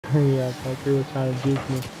Yeah, Tucker was trying to juke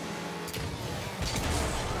me.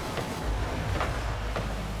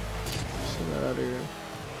 Send that out of here.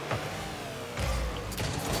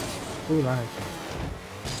 Ooh, nice.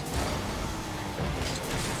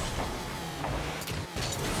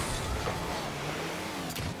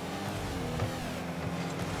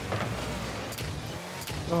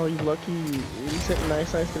 Oh, you lucky. You said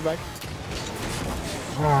nice to the back.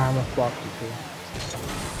 Ah, I almost blocked you too.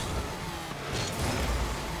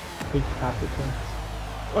 Please pass it to him.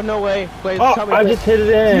 Oh, no way. Blaze, Oh, tell me. I Blaze. just hit it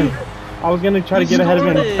in. I was gonna try to get ahead of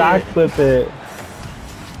him and backflip it.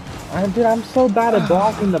 Dude, I'm so bad at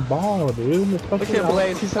blocking the ball, dude. Look at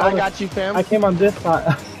Blaze. He said, I got you, fam. I came on this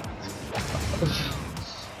side.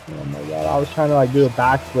 Oh my god, I was trying to like do a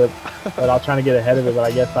backflip, but I was trying to get ahead of it, but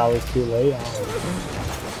I guess I was too late.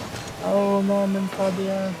 Oh no, I'm inside the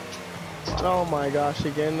ass. Oh my gosh,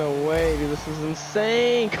 you're getting away, dude. This is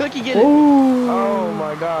insane. Cookie, get it. Ooh. Oh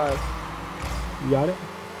my god. You got it?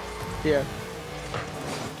 Yeah.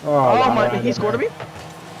 Oh my, he scored me?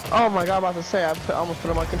 Oh my god, I'm about to say, I almost put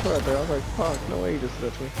on my controller right there. I was like, fuck, no way he just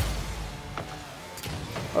did that to me.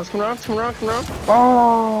 Oh, it's coming around, it's coming around, coming around.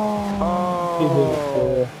 Oh.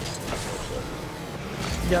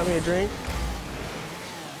 You got me a drink?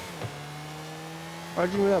 Why'd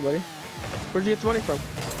you give me that, buddy? Where'd you get the money from?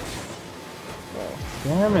 Oh.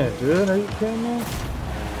 Damn it, dude. Are you kidding me?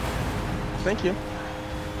 Thank you.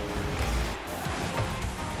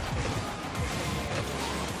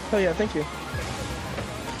 Oh yeah, thank you.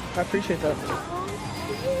 I appreciate that.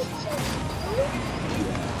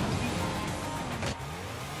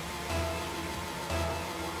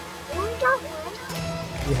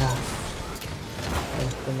 Yeah.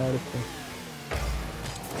 Thanks for noticing.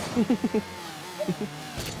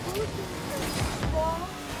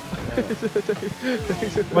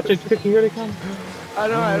 Watch it, Cookie, here they come. I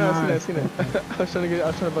know, I've seen it. I was trying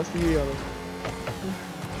to bust the U on him.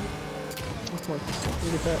 Come on, let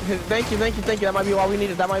me get that. Thank you. That might be all we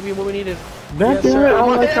needed. That might be what we needed. Yes, damn it, I'm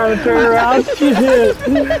like trying to turn around. Shit.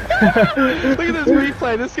 Look at this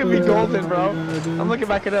replay. This could be golden, bro. I'm looking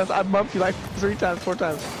back at us. I bumped you like 3 times, 4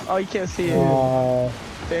 times. Oh, you can't see it.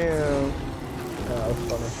 Damn. That was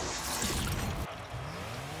funny.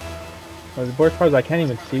 Well, the worst part is I can't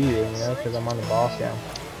even see you, because I'm on the ball cam.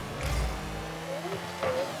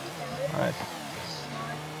 Nice.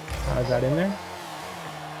 Is that in there?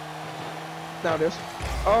 Now it is.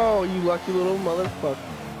 Oh, you lucky little motherfucker.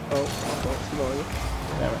 Oh,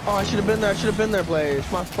 Damn it. oh, I should have been there, Blaze.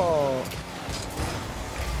 My fault.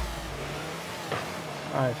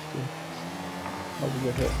 Nice, dude. That was a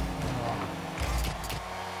good hit.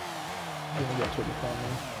 I'm gonna get to the front,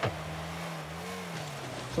 man.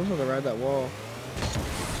 Someone's gonna ride that wall.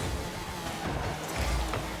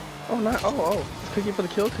 Oh, not. Oh. Cookie for the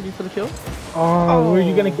kill. Oh, were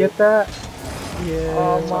you gonna get that? Yeah.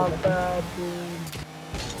 Oh, my bad, dude.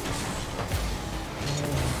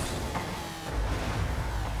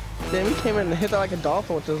 Damn, he came in and hit that like a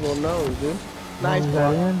dolphin with his little nose, dude. Nice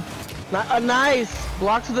block. Nice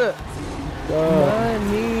block to the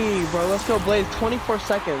money, bro. Let's go, Blaze. 24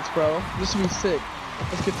 seconds, bro. This would be sick.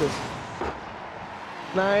 Let's get this.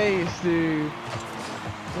 Nice, dude.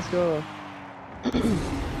 Let's go. I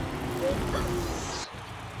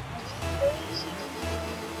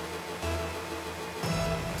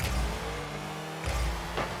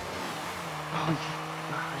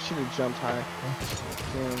should have jumped high.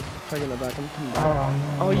 Damn. Try to get in the back. I'm coming back.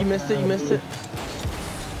 Oh, you missed it.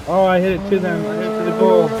 Oh, I hit it to them. I hit it to the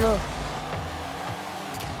goal. No.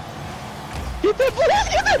 Get that, Blaze!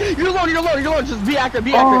 Get that! You're alone. Just be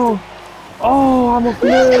accurate. Oh, I almost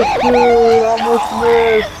missed, dude. I almost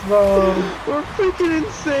missed, bro. We're freaking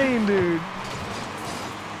insane, dude.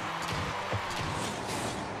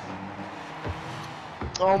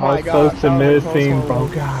 Oh my god. I was close to missing, bro.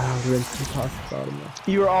 God, I was really talking about him.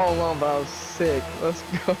 You were all alone, but I was sick. Let's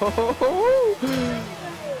go.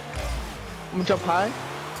 I'm gonna jump high.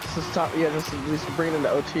 Just stop. Yeah, just bring it into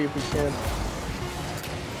OT if we can.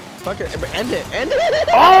 Fuck it. End it.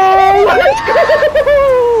 Oh, let's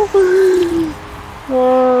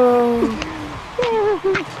go!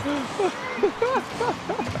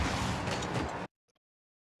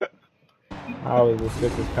 That was the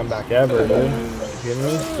sickest comeback ever, dude. You kidding me?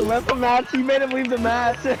 Left the match. You made him leave the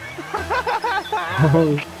match.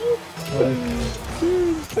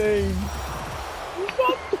 Insane.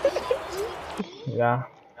 Yeah.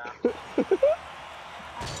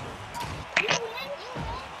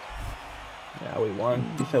 Yeah, we won.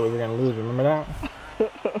 You said we were gonna lose. Remember that?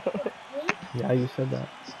 Yeah, you said that.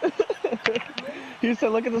 You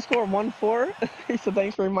said, look at the score, 1-4. He said,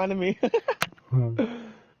 thanks for reminding me.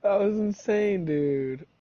 That was insane, dude.